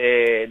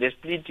 the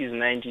split is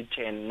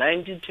 90-10.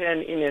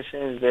 90-10 in a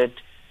sense that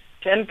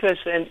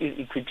 10% is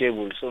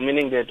equitable, so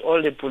meaning that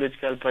all the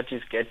political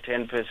parties get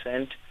 10%.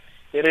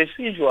 The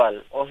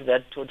residual of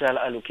that total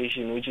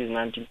allocation, which is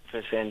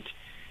 90%,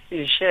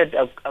 is shared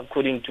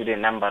according to the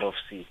number of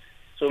seats.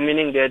 So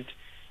meaning that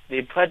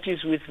the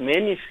parties with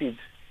many seats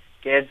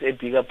get a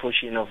bigger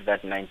portion of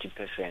that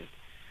 90%.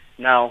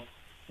 Now,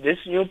 this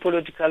new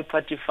political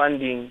party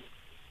funding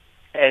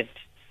act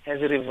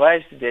has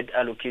revised that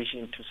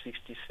allocation to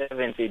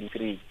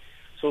 67-33.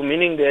 So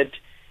meaning that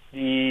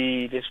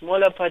the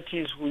smaller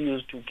parties who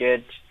used to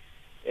get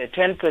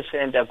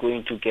 10% are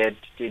going to get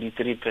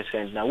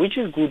 33% now, which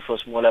is good for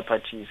smaller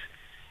parties,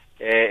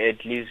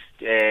 at least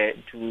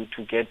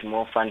to get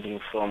more funding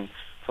from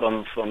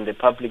the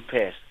public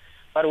purse.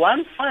 But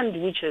one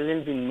fund which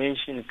hasn't been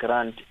mentioned,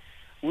 Grant,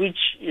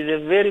 which is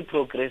a very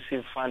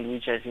progressive fund,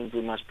 which I think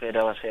we must pat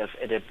ourselves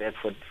at the back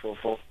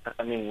for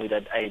coming with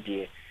that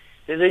idea.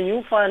 There's a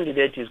new fund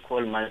that is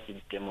called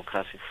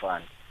Multi-Democracy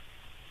Fund.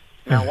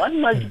 Now, what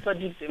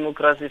Multi-Party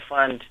Democracy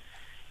Fund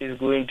is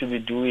going to be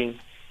doing,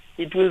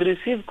 it will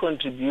receive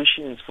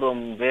contributions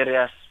from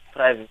various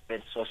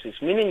private sources,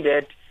 meaning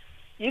that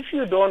if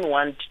you don't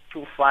want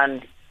to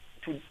fund,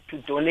 to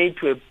donate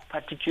to a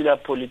particular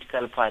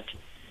political party,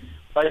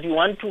 but you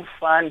want to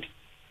fund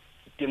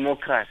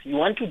democracy, you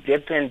want to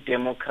deepen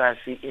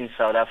democracy in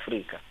South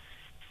Africa,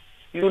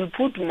 you will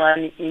put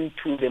money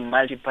into the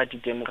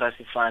Multi-Party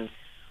Democracy Fund,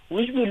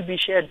 which will be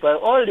shared by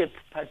all the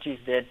parties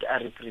that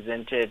are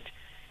represented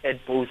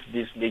at both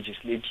these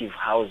legislative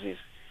houses.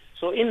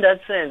 So in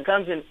that sense,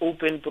 comes an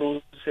open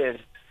process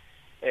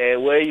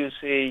where you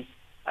say,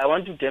 I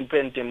want to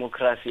deepen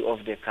democracy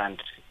of the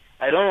country.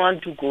 I don't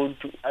want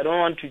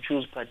to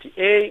choose party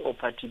A or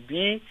party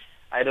B.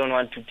 I don't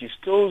want to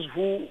disclose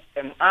who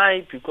am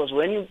I, because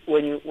when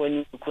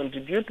you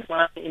contribute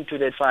money into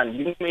that fund,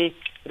 you may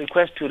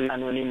request to remain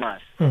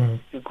anonymous,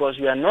 because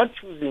you are not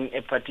choosing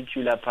a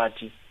particular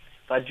party,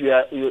 but you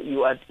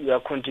are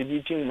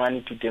contributing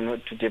money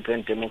to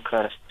deepen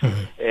democracy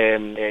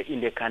in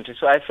the country.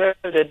 So I felt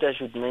that I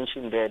should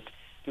mention that,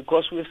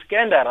 because we've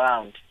scanned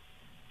around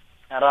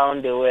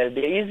the world,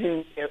 there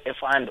isn't a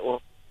fund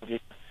of this.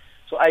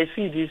 So I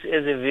see this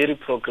as a very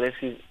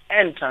progressive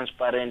and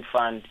transparent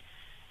fund,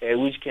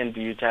 which can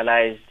be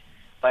utilized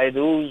by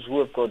those who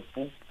have got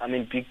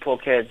big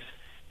pockets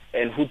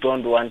and who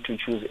don't want to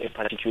choose a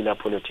particular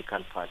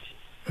political party.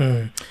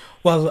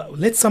 Well,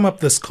 let's sum up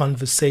this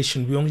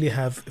conversation. We only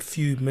have a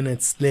few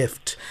minutes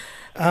left.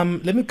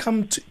 Let me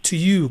come to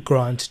you,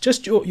 Grant.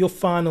 Just your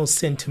final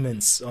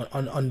sentiments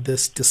on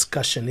this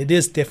discussion. It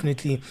is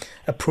definitely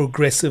a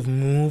progressive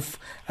move.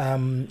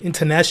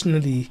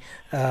 Internationally,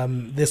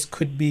 this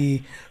could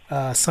be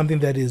something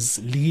that is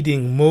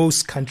leading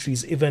most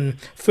countries, even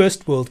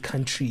first world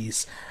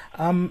countries.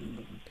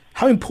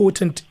 How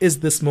important is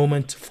this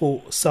moment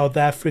for South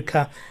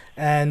Africa?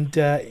 And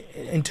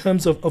in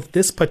terms of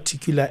this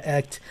particular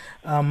act,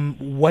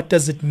 what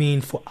does it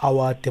mean for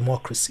our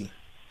democracy?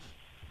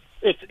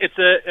 It's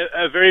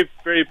a very,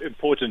 very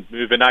important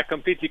move, and I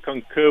completely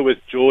concur with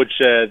George.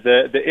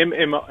 The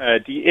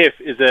MMDF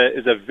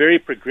is a very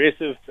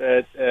progressive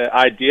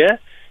idea.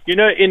 You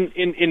know,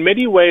 in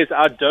many ways,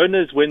 our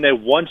donors, when they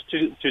want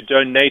to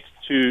donate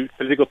to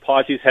political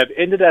parties, have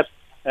ended up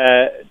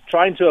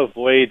trying to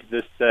avoid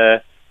this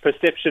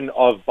perception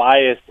of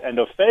bias and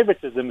of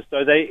favoritism,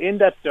 so they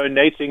end up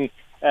donating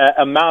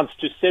amounts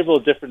to several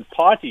different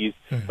parties.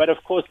 But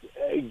of course,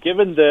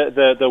 given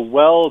the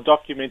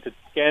well-documented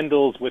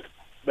scandals with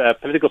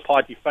political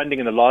party funding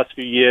in the last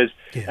few years,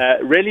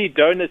 really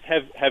donors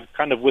have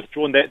kind of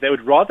withdrawn. They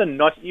would rather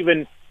not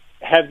even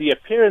have the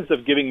appearance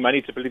of giving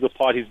money to political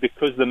parties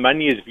because the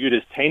money is viewed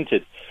as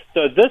tainted.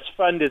 So this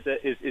fund is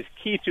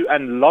key to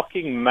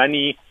unlocking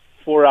money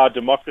for our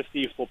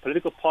democracy, for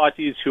political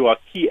parties who are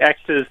key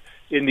actors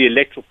in the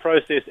electoral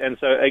process, and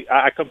so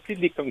I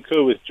completely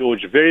concur with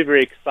George. Very,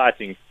 very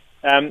exciting.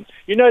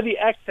 You know, the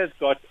Act has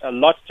got a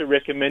lot to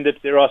recommend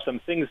it. There are some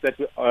things that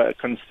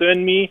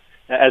concern me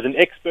as an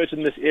expert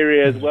in this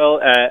area as well,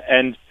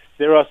 and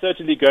there are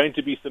certainly going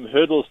to be some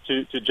hurdles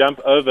to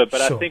jump over,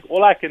 but I think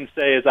all I can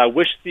say is I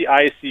wish the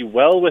IEC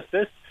well with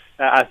this.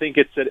 I think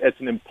it's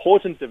an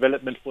important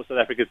development for South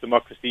Africa's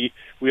democracy.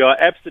 We are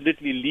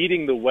absolutely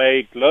leading the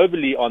way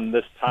globally on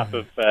this type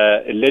of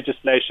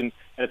legislation,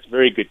 and it's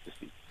very good to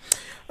see.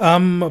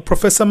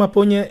 Professor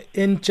Maponya,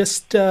 in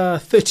just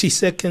 30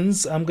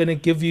 seconds, I'm going to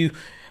give you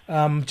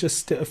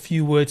just a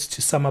few words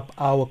to sum up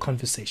our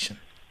conversation.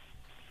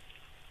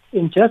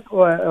 In just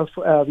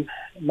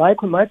my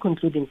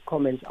concluding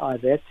comments are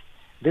that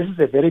this is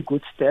a very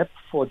good step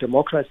for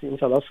democracy in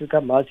South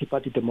Africa,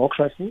 multi-party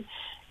democracy.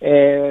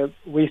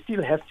 We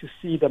still have to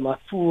see the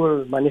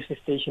full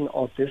manifestation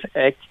of this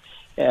act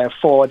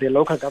for the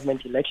local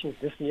government elections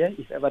this year,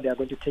 if ever they are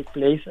going to take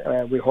place.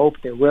 We hope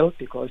they will,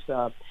 because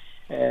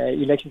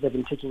elections have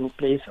been taking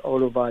place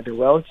all over the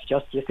world.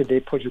 Just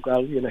yesterday,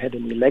 Portugal, had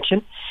an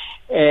election,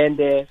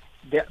 and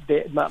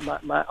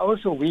my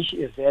also wish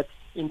is that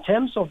in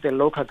terms of the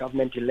local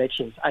government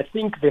elections, I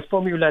think the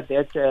formula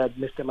that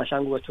Mr.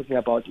 Mashangu was talking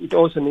about, it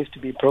also needs to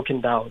be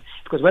broken down.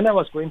 Because when I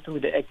was going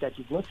through the Act, I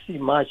did not see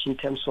much in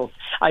terms of,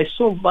 I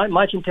saw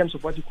much in terms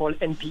of what you call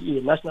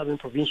NPE, national and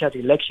provincial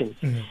elections.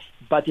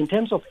 But in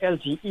terms of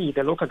LGE,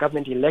 the local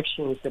government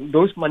elections,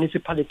 those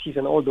municipalities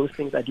and all those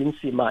things, I didn't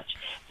see much.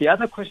 The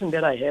other question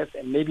that I have,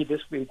 and maybe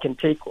this we can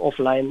take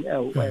offline,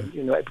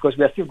 because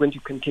we are still going to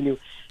continue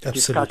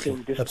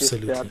discussing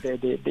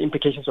the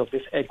implications of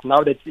this Act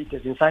now that it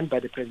has been signed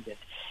by the President,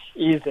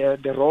 is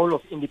the role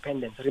of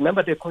independence.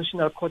 Remember, the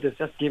Constitutional Court has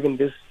just given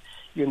this,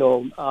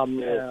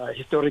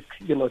 historic,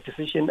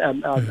 decision, a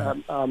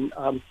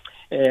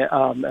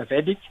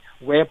verdict,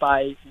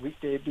 whereby with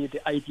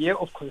the idea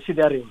of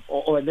considering,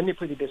 or let me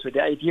put it this way,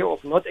 the idea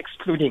of not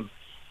excluding,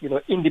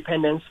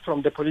 independence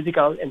from the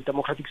political and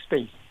democratic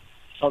space.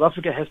 South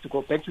Africa has to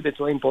go back to the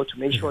drawing board to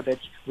make sure that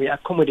we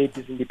accommodate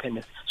this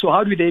independence. So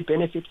how do they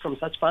benefit from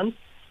such funds,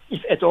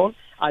 if at all?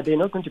 Are they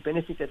not going to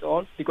benefit at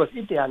all? Because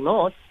if they are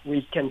not,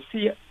 we can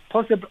see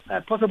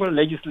possible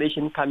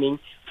legislation coming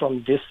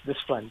from this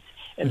front.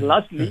 And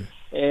lastly,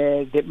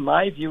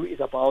 my view is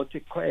about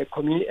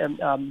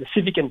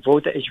civic and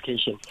voter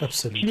education.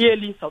 Absolutely.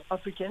 Clearly, South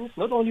Africans,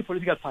 not only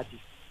political parties,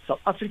 South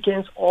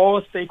Africans,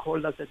 all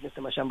stakeholders that Mr.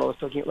 Mashangu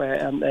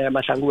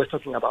was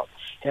talking about,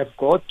 have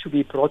got to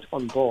be brought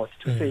on board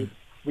to say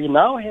we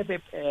now have a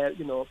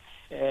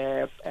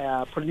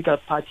political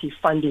party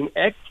funding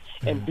act,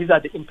 and these are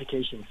the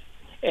implications.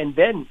 And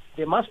then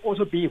there must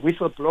also be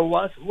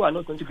whistleblowers who are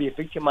not going to be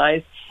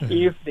victimized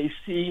if they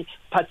see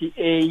Party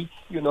A,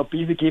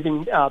 busy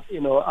giving,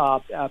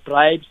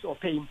 bribes or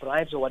paying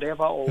bribes or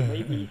whatever, or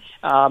maybe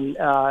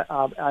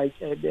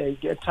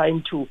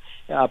trying to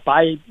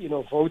buy,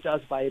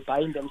 voters by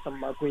buying them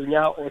some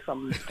maguenya or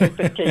some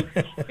cake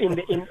in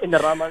the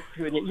Rama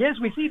period. Yes,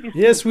 we see this.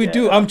 Yes, we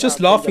do. I'm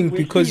just laughing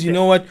because you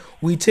know what?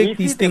 We take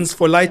these things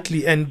for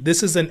lightly, and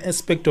this is an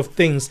aspect of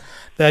things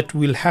that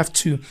we'll have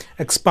to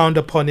expound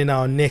upon in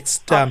our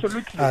next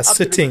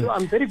sitting. So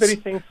I'm very, very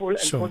thankful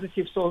and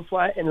positive so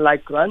far. And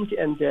like Grant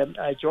and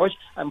George,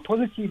 I'm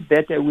positive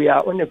that we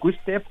are on a good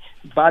step,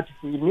 but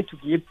we need to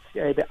give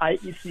the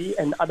IEC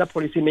and other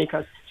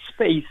policymakers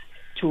space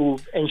to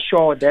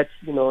ensure that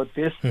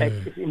this act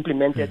is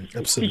implemented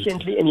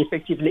efficiently and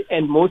effectively,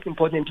 and most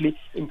importantly,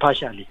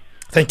 impartially.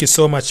 Thank you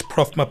so much,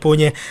 Prof.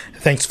 Maponya.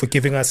 Thanks for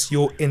giving us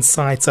your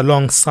insights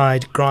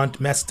alongside Grant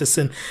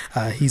Masterson.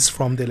 He's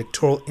from the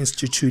Electoral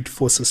Institute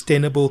for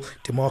Sustainable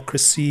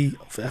Democracy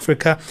of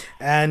Africa.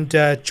 And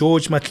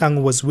George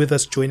Mahlangu was with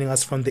us, joining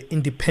us from the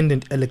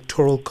Independent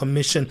Electoral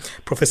Commission.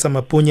 Professor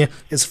Maponya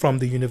is from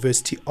the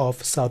University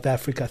of South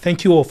Africa.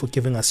 Thank you all for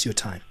giving us your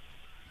time.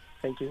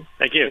 Thank you.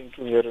 Thank you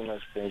very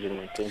much,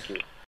 Benjamin. Thank you.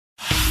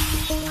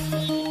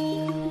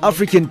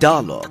 African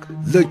Dialogue,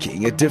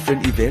 looking at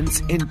different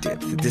events in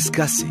depth,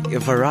 discussing a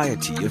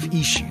variety of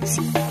issues.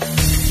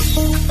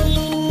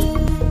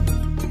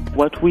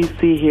 What we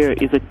see here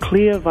is a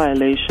clear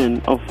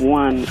violation of,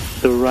 one,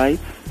 the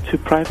rights to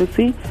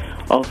privacy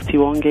of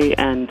Tiwonge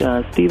and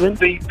Stephen.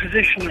 The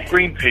position of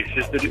Greenpeace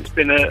is that it's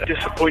been a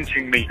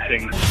disappointing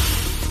meeting.